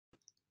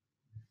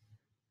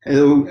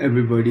Hello,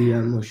 everybody.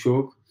 I'm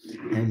Ashok,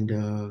 and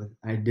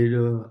I did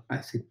a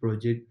ASIC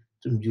project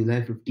from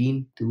July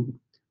 15 to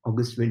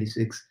August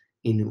 26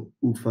 in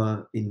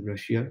Ufa in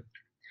Russia.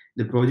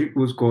 The project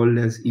was called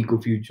as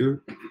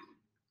EcoFuture,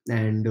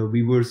 and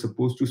we were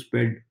supposed to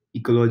spread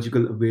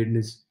ecological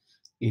awareness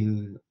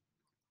in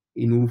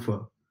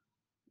Ufa.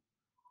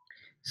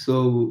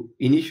 So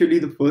initially,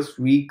 the first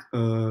week,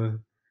 there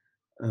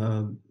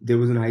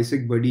was an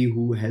ASIC buddy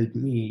who helped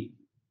me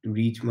to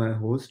reach my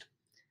host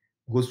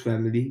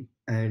family,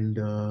 and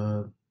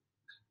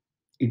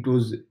it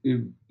was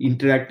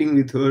interacting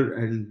with her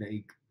and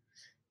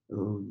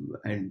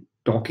and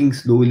talking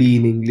slowly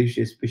in English,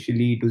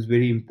 especially. It was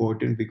very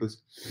important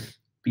because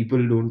people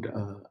don't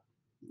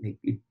like.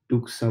 It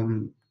took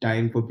some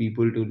time for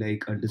people to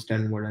like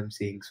understand what I'm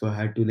saying, so I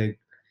had to like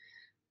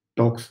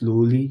talk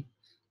slowly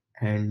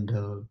and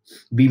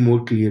be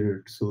more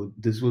clearer. So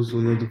this was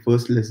one of the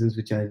first lessons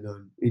which I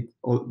learned.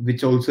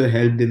 Which also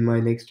helped in my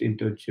next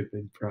internship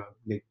in Prague,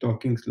 like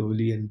talking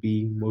slowly and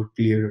being more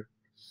clearer.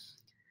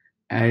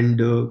 And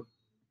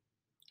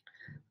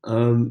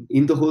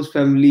in the host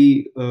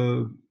family,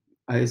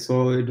 I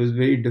saw it was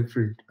very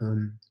different.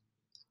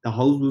 The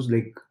house was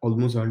like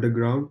almost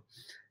underground,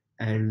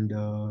 and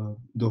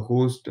the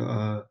house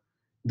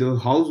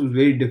was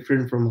very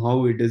different from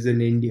how it is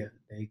in India,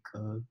 like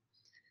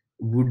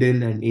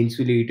wooden and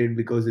insulated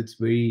because it's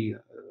very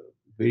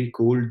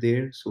cold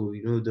there. So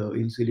the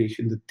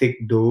insulation, the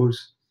thick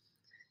doors,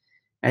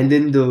 and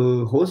then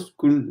the host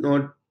could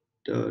not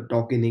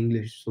talk in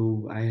English,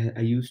 so I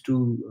used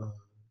to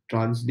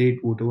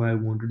translate whatever I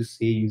wanted to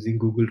say using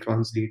Google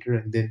Translator,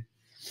 and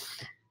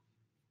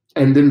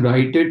then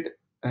write it,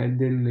 and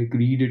then like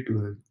read it to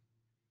him.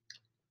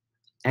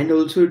 And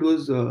also, it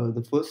was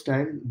the first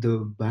time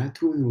the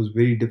bathroom was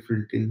very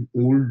different in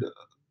old.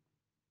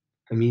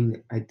 I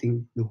mean, I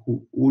think the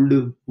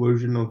older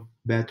version of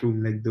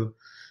bathroom, like the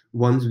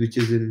ones which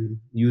is in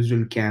used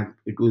in camp,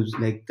 it was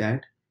like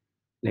that.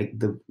 Like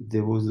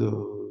there was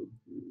a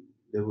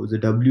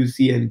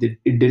WC, and it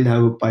didn't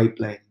have a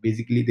pipeline.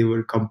 Basically, they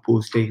were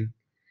composting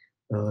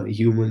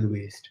human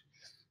waste.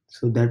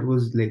 So that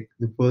was like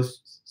the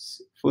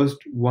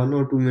first 1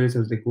 or 2 minutes. I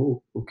was like,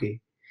 oh,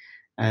 okay.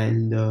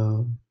 And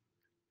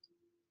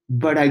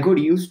but I got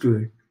used to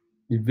it.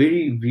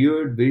 Very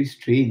weird, very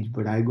strange,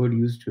 but I got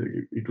used to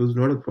it. It was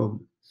not a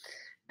problem.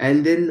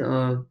 And then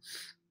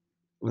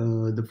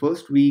the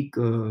first week,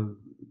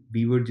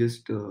 we were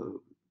just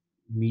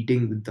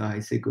meeting with the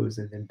ISECers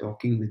and then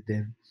talking with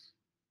them.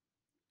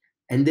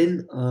 And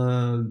then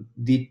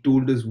they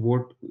told us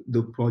what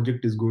the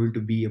project is going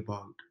to be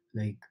about.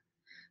 Like,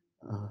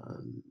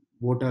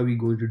 what are we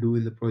going to do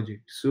in the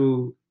project?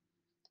 So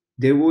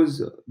there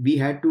was we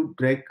had to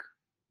trek,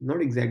 not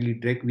exactly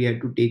trek. We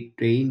had to take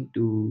train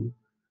to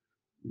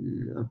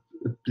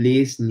a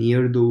place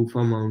near the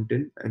Ufa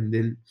mountain, and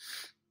then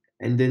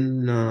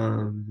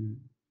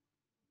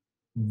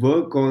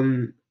work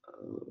on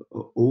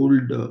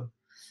old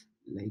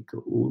like a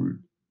old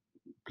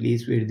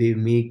place where they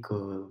make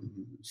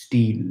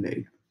steel,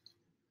 like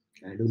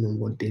I don't know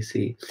what they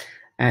say.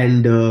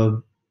 And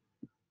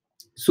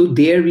so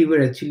there we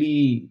were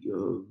actually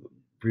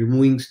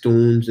removing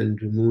stones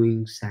and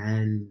removing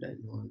sand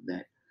and all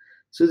that.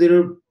 So there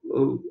are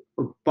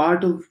a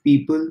part of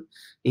people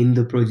in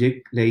the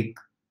project, like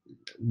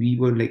we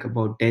were like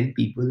about 10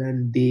 people,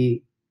 and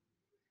they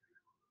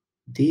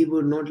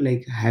were not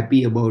like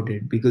happy about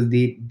it because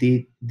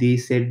they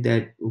said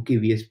that okay,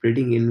 we are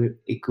spreading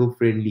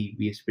eco-friendly,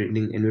 we are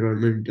spreading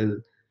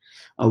environmental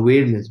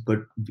awareness, but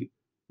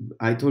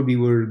I thought we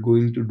were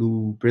going to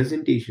do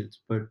presentations,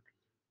 but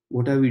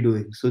what are we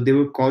doing? So there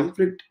were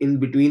conflict in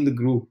between the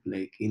group,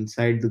 like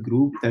inside the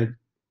group, that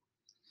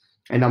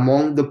and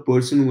among the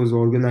person who was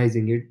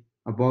organizing it,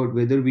 about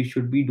whether we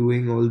should be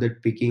doing all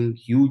that picking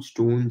huge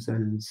stones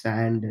and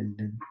sand, and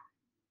then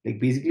like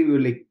basically we were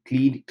like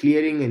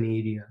clearing an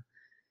area.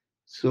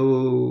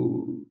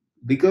 So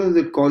because of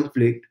the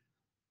conflict,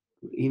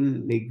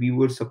 in like we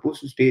were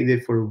supposed to stay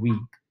there for a week.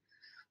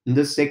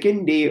 The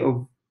second day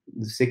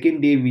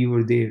we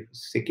were there,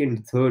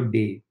 second, third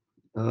day,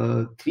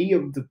 three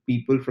of the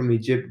people from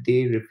Egypt,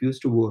 they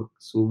refused to work.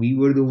 So we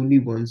were the only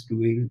ones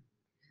doing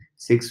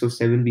six or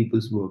seven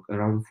people's work,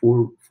 around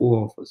four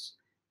of us,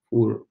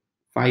 four,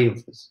 five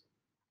of us.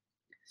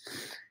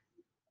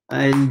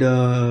 And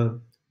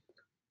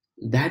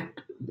that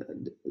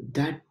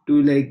that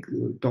to like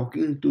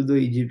talking to the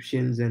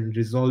Egyptians and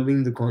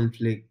resolving the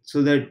conflict,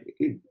 so that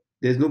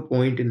there's no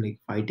point in like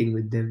fighting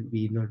with them.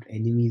 We're not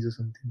enemies or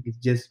something. It's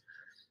just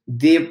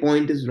their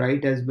point is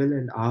right as well,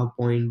 and our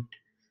point,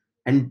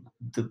 and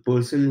the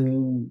person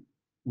who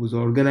was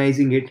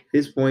organizing it,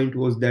 his point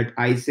was that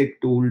Isaac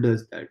told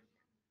us that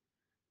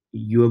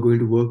you are going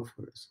to work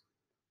for us.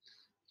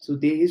 So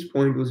his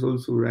point was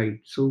also right.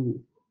 So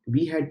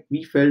we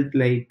felt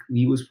like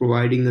he was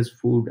providing us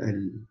food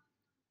and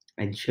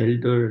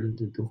shelter and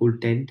the whole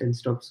tent and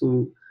stuff.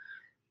 So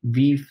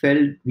we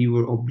felt we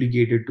were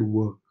obligated to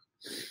work.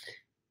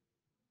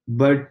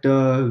 But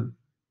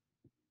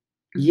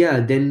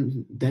yeah,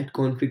 then that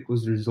conflict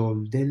was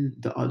resolved. Then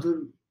the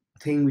other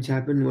thing which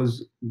happened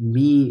was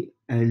me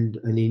and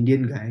an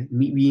Indian guy,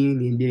 me being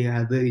an Indian,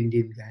 other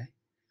Indian guy.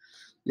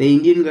 The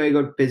Indian guy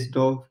got pissed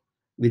off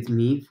with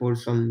me for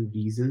some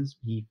reasons.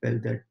 He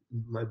felt that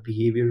my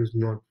behavior was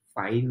not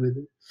fine with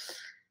it.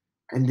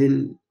 And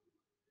then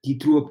he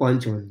threw a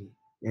punch on me.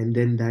 And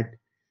then that,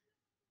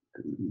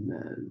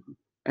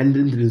 and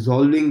then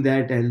resolving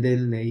that, and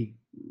then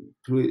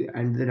threw,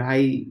 and then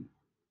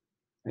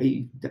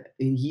and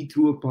he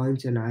threw a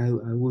punch, and I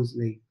was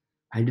like,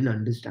 I didn't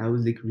understand. I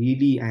was like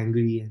really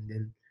angry, and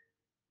then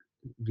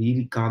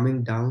really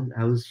calming down.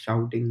 I was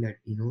shouting that,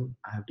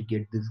 I have to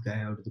get this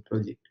guy out of the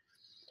project.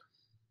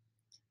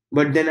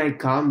 But then I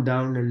calmed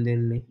down, and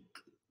then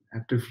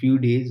after a few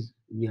days,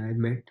 yeah, I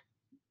met,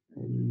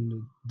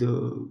 and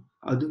the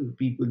other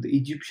people, the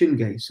Egyptian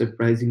guys,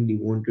 surprisingly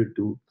wanted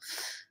to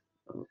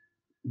uh,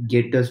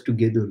 get us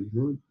together.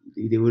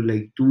 They were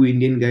like, two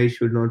Indian guys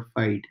should not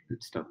fight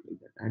and stuff like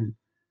that. And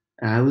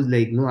I was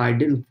like, no, I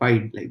didn't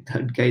fight. Like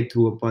that guy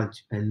threw a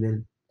punch, and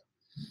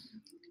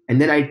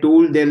then I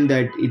told them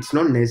that it's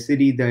not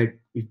necessary that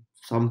if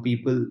some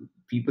people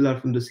are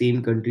from the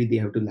same country, they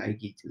have to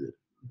like each other.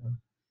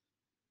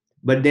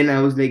 But then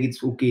I was like,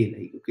 it's okay.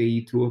 Like, okay,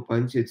 you threw a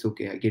punch, it's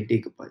okay. I can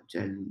take a punch,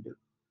 and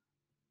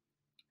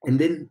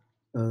then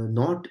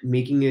not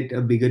making it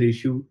a bigger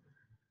issue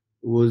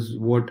was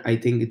what I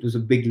think it was a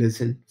big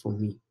lesson for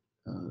me,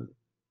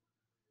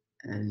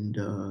 and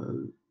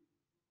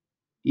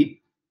it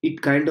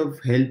it kind of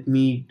helped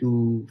me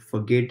to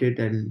forget it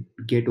and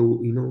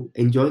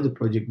enjoy the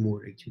project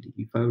more. Actually,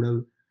 if I would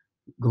have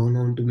gone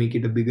on to make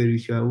it a bigger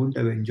issue, I wouldn't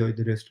have enjoyed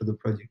the rest of the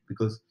project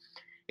because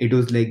it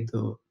was like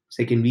the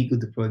second week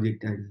of the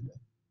project, and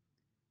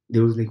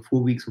there was like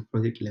 4 weeks of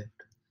project left.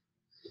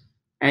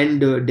 And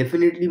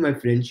definitely my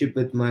friendship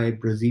with my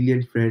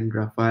Brazilian friend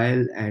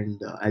Rafael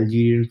and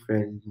Algerian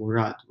friend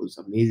Murat was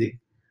amazing.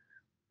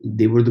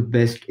 They were the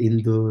best in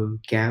the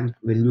camp.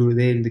 When we were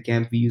there in the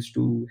camp, we used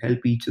to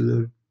help each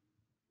other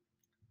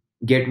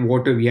get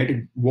water. We had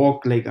to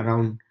walk like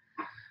around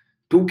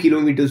 2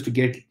 kilometers to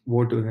get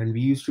water, and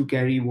we used to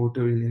carry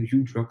water in a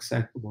huge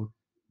rucksack, about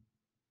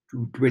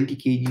 20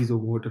 kgs of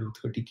water or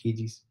 30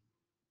 kgs.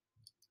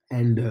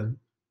 And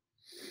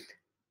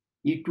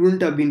it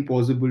wouldn't have been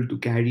possible to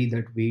carry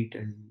that weight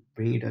and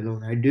bring it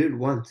alone. I did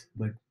once,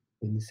 but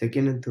in the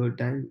second and third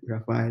time,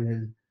 Rafael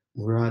and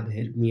Murad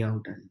helped me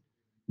out, and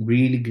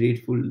really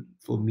grateful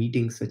for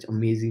meeting such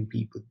amazing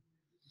people.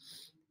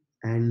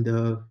 And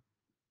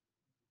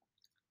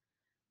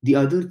the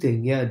other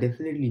thing, yeah,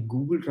 definitely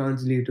Google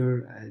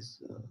Translator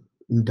as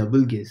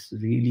double guess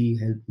really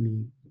helped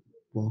me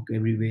walk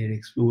everywhere,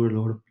 explore a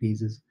lot of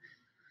places.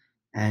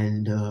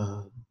 And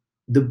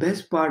the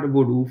best part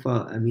about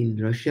UFA, I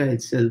mean, Russia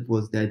itself,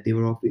 was that they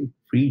were offering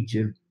free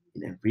gym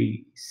in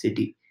every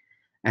city.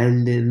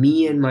 And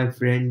me and my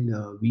friend,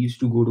 we used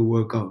to go to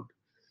work out.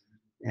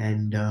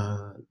 And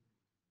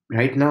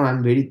right now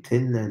I'm very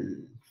thin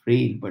and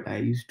frail, but I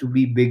used to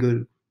be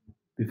bigger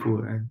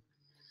before.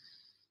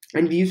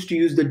 And we used to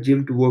use the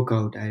gym to work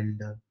out.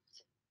 And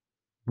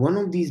one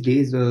of these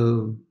days,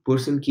 a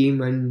person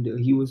came, and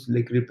he was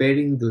like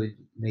repairing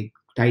like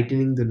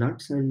tightening the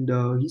nuts, and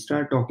he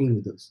started talking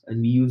with us,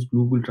 and we used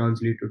Google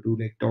Translator to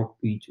like talk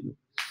to each other.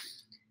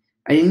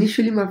 And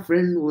initially my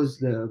friend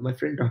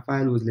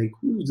Rafael was like,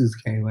 who's this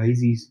guy, why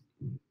is he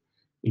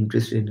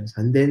interested in us?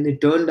 And then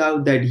it turned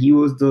out that he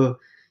was the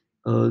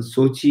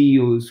Sochi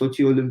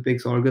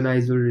Olympics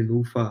organizer in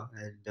Ufa,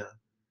 and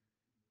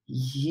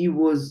he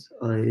was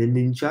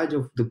in charge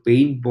of the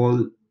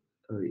paintball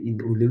in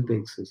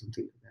Olympics or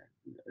something like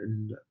that.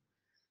 And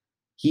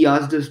he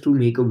asked us to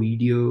make a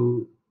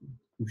video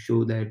to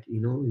show that,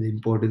 the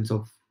importance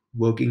of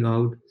working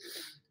out,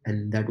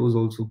 and that was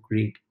also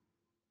great.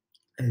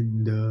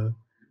 And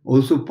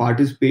also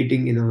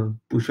participating in a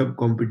push-up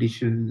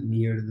competition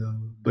near the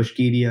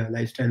Bashkiria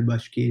lifestyle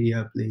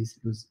Bashkiria place.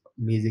 It was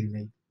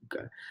amazing.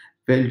 Like,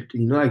 felt,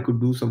 I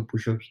could do some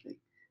push-ups, like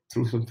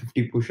through some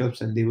 50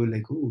 push-ups, and they were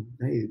like, oh,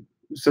 nice.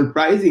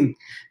 Surprising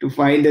to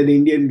find an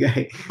Indian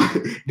guy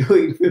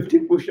doing 50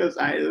 push-ups.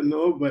 I don't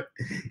know, but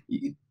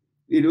it,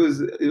 it was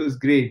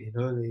great. It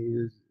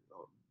was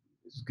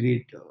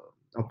great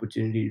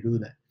opportunity to do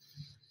that.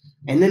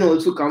 And then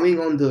also coming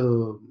on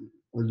the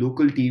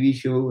local TV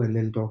show, and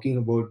then talking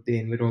about the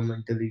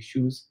environmental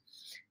issues,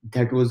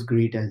 that was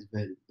great as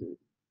well.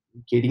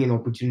 Getting an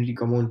opportunity to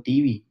come on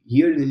TV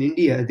here in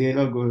India, they're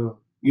not going to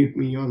give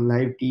me on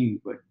live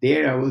TV, but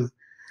there I was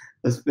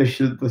a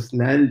special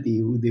personality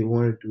who they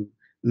wanted to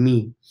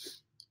meet.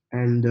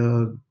 And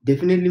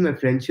definitely my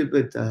friendship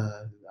with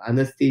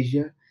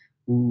Anastasia,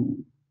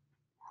 who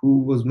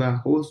was my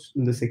host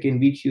in the second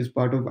week. She was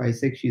part of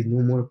ISEC. She's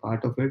no more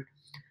part of it.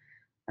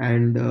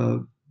 And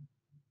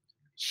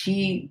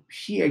she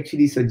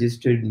actually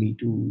suggested me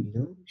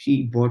to,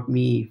 she bought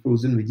me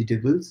frozen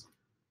vegetables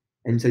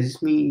and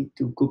suggested me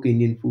to cook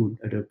Indian food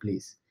at her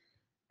place.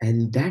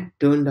 And that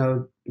turned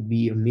out to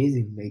be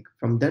amazing. Like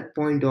from that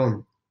point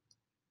on,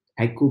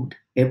 I cooked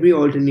every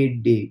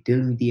alternate day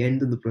till the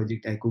end of the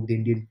project. I cooked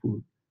Indian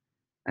food.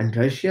 And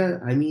Russia,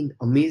 I mean,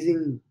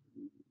 amazing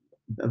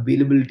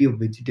availability of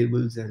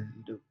vegetables and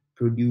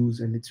produce,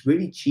 and it's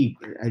very cheap.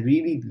 I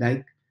really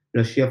like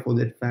Russia for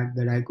that fact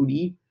that I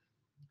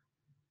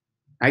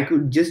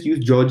could just use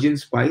Georgian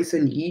spice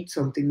and eat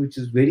something which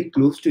is very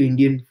close to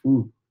Indian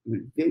food.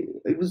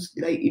 It was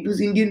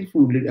Indian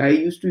food. Like, I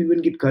used to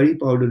even get curry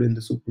powder in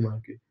the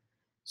supermarket.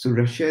 So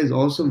Russia is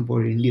awesome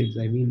for Indians.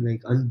 I mean,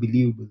 like,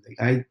 unbelievable.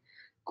 Like, I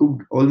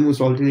cooked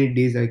almost alternate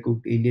days. I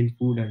cooked Indian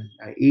food, and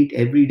I ate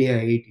every day.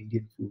 I ate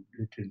Indian food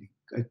literally.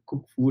 I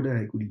cooked food and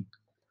I could eat.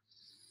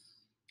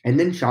 And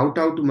then shout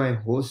out to my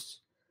hosts,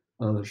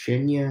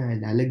 Shenya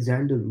and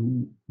Alexander,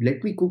 who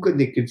let me cook in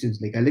their kitchens.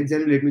 Like,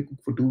 Alexander let me cook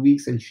for 2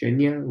 weeks, and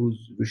Shenya, who's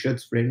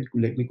Rishad's friend,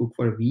 who let me cook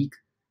for a week.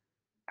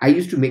 I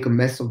used to make a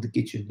mess of the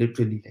kitchen,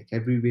 literally, like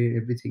everywhere,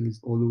 everything is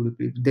all over the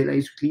place. Then I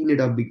used to clean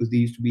it up because they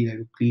used to be like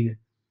a cleaner.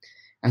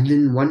 And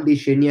then one day,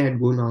 Shenya had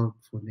gone out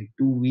for like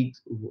 2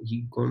 weeks.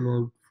 He'd gone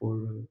out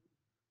for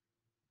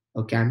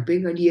a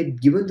camping, and he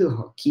had given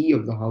the key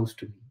of the house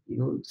to me.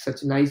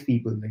 Such nice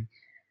people. Like,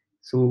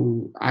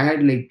 so I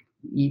had like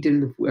eaten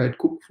the food, I had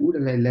cooked food,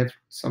 and I left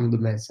some of the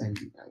mess. And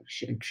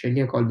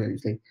Shenya called me and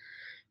was like,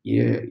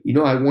 "Yeah,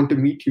 I want to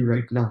meet you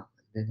right now."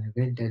 And then I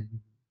went, and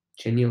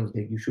Shenya was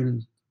like, "You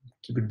shouldn't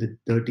keep it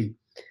dirty."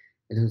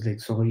 And I was like,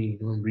 "Sorry,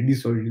 I'm really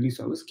sorry, really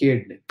sorry." I was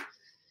scared, like,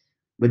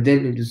 but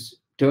then it just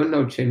turned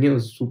out Shenya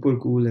was super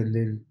cool. And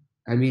then,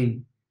 I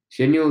mean,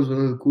 Shenya was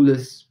one of the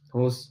coolest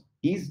hosts.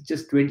 He's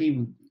just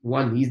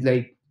 21. He's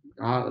like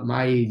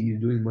my age. He's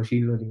doing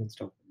machine learning and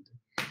stuff.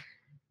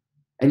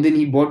 And then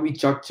he bought me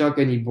chuck chuck,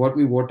 and he bought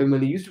me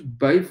watermelon. He used to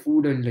buy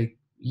food and like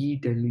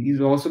eat, and he's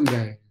an awesome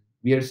guy.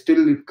 We are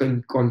still in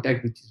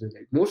contact with each other.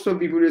 Like, most of the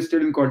people are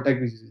still in contact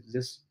with each other. It's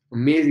just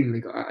amazing.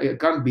 Like, I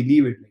can't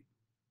believe it. Like,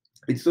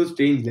 it's so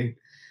strange. Like,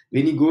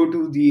 when you go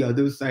to the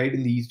other side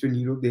in the Eastern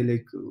Europe, they're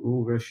like,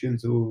 oh,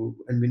 Russians. Oh,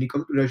 and when you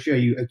come to Russia,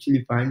 you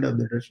actually find out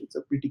that Russians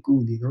are pretty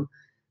cool.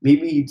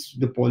 Maybe it's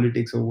the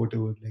politics or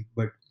whatever. Like,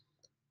 but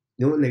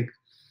like,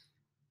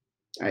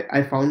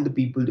 I found the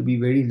people to be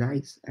very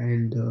nice.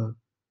 And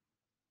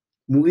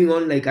moving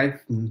on, like, I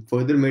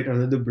further met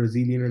another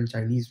Brazilian and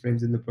Chinese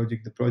friends in the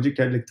project. The project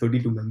had like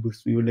 32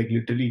 members. We were like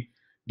literally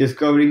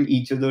discovering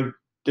each other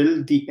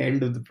till the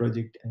end of the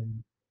project.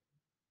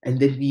 And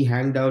then we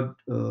hanged out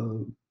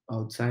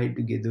outside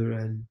together,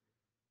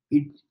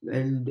 it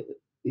and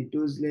it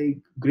was like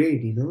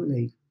great,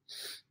 like.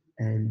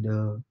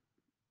 And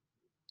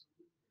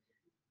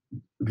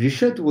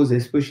Rishat was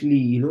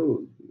especially,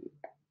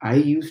 I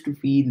used to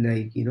feel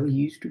like, he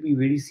used to be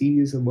very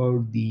serious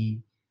about the,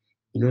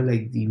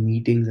 like, the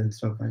meetings and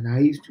stuff. And I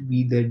used to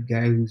be that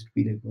guy who used to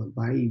be like, well,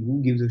 why,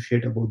 who gives a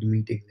shit about the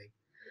meeting? Like,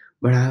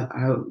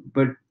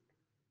 but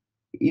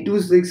it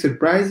was like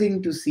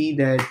surprising to see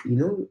that,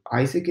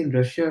 Isaac and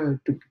Russia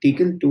took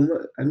taken too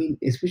much. I mean,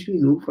 especially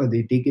Nufa,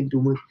 they taken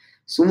too much,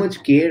 so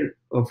much care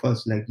of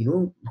us. Like,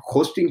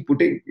 hosting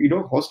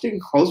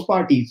house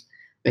parties.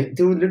 Like,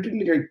 there were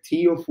literally like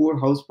 3 or 4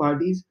 house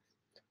parties.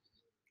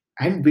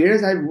 And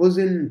whereas I was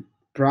in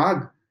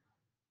Prague,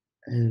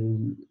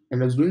 and I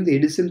was doing the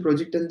Edison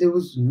project, and there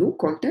was no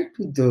contact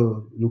with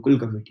the local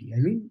committee. I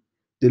mean,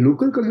 the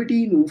local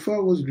committee in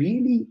Ufa was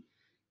really,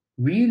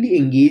 really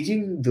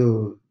engaging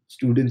the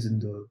students in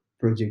the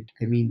project.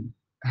 I mean,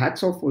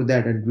 hats off for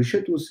that. And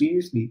Rishat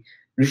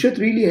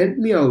really helped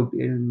me out.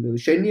 And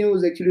Shenya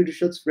was actually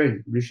Rishat's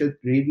friend. Rishat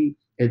really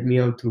helped me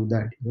out through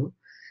that.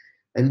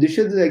 And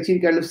Rishat is actually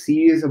kind of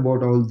serious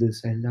about all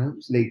this. And I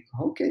was like,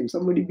 how can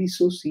somebody be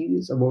so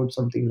serious about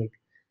something like,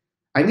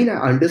 I mean, I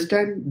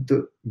understand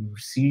the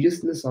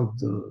seriousness of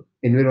the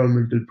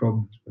environmental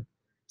problems, but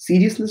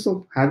seriousness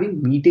of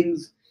having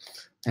meetings,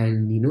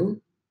 and,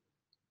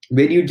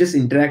 where you're just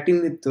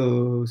interacting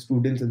with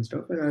students and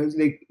stuff. And I was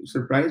like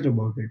surprised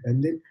about it.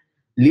 And then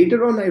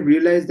later on, I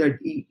realized that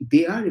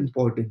they are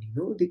important.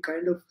 They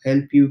kind of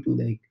help you to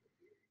like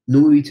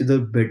know each other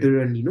better,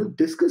 and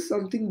discuss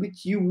something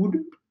which you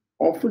wouldn't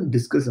often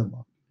discuss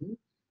about.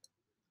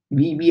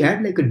 We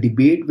had like a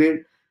debate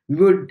where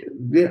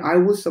I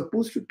was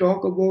supposed to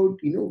talk about,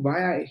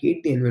 why I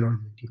hate the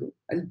environment,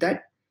 and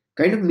that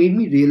kind of made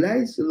me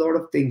realize a lot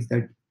of things.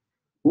 That,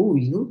 oh,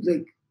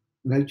 like,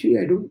 actually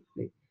I don't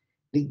like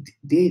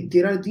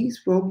there are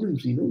these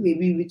problems,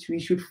 maybe which we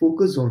should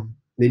focus on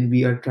when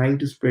we are trying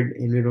to spread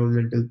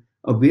environmental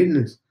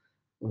awareness.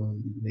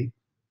 Like,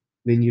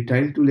 when you're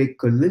trying to like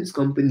convince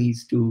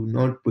companies to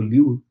not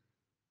pollute,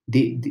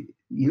 they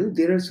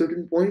there are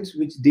certain points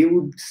which they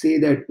would say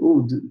that,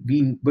 oh,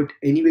 we but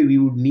anyway we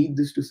would need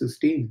this to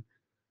sustain.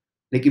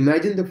 Like,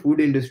 imagine the food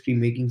industry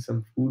making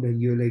some food,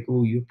 and you're like,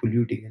 oh, you're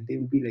polluting, and they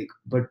would be like,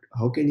 but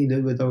how can you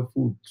live without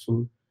food?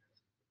 So,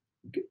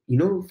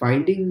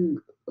 finding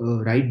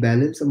a right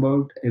balance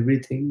about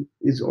everything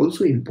is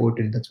also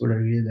important. That's what I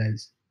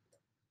realized.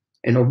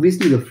 And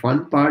obviously, the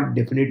fun part,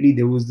 definitely,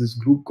 there was this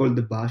group called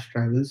the Bash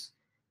Travels,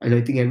 and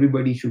I think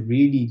everybody should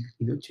really,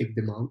 check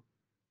them out.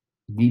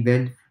 We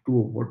went to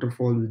a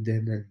waterfall with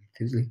them, and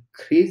it was like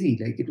crazy.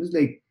 Like, it was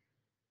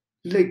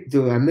like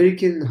the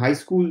American high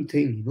school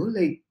thing,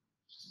 like,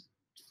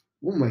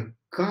 oh my.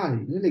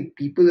 God, like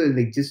people are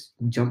like just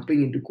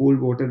jumping into cold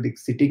water, like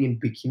sitting in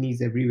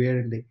bikinis everywhere,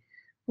 and like,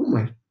 oh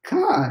my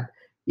God,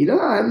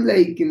 I'm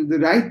like in the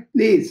right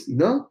place,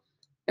 and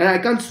I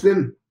can't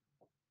swim.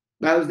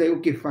 I was like,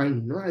 okay,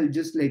 fine, I'll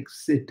just like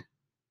sit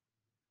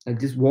and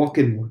just walk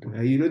in water.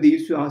 They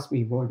used to ask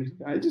me, what?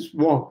 I just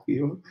walk,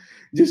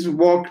 just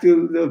walk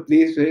till the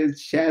place where it's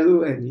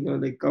shallow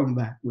and, like come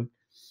back. But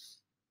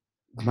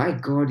my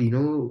God,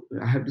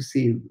 I have to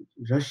say,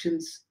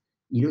 Russians,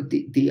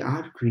 they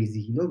are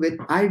crazy. When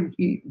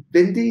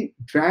they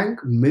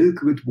drank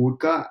milk with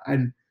vodka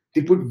and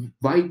they put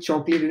white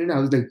chocolate in it, I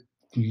was like,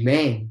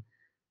 man,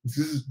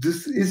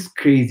 this is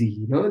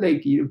crazy.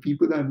 Like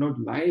people are not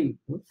lying.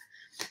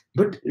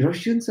 But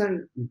Russians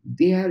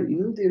they're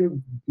a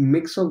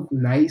mix of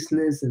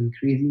niceness and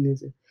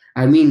craziness.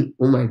 I mean,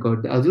 oh my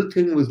God, the other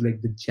thing was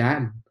like the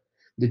jam.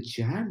 The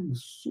jam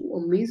was so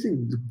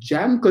amazing. The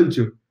jam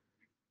culture,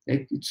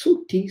 like it's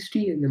so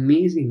tasty and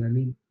amazing. I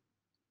mean,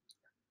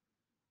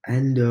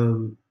 and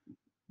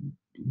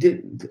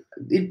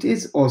it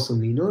is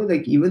awesome.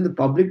 Like even the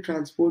public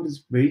transport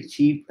is very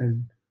cheap,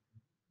 and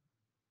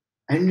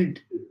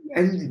it,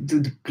 and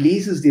the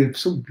places they're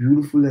so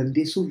beautiful and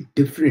they're so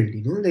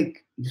different.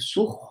 Like it's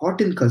so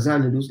hot in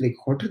Kazan. It was like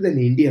hotter than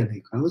India.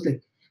 Like I was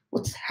like,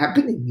 what's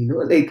happening?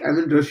 Like I'm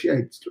in Russia.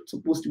 It's not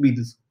supposed to be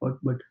this hot,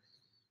 but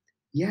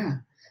yeah,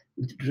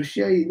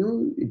 Russia.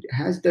 It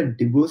has that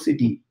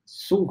diversity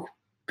so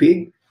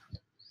big.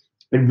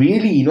 But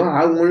really,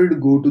 I wanted to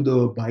go to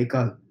the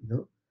Baikal.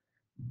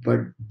 But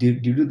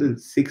due to the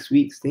 6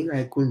 weeks thing,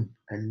 I couldn't,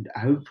 and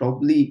I would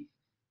probably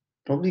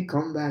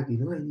come back,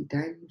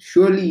 anytime.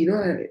 Surely,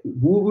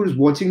 whoever is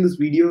watching this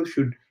video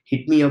should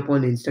hit me up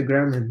on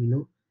Instagram,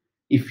 and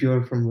if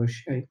you're from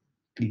Russia,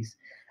 please,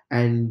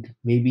 and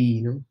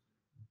maybe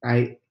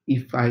I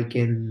if I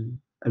can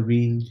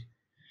arrange,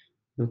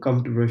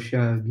 come to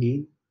Russia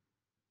again.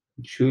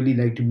 I'd surely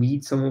like to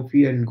meet some of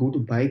you and go to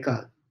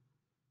Baikal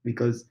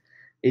because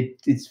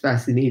it's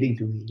fascinating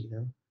to me.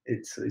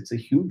 It's a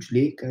huge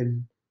lake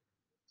and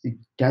it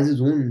has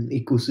its own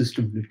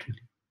ecosystem,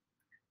 literally.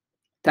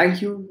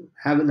 Thank you.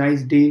 Have a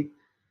nice day.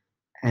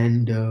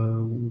 And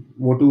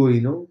whatever,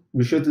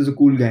 Vishwat is a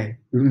cool guy.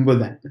 Remember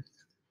that.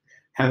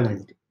 Have a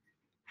nice day.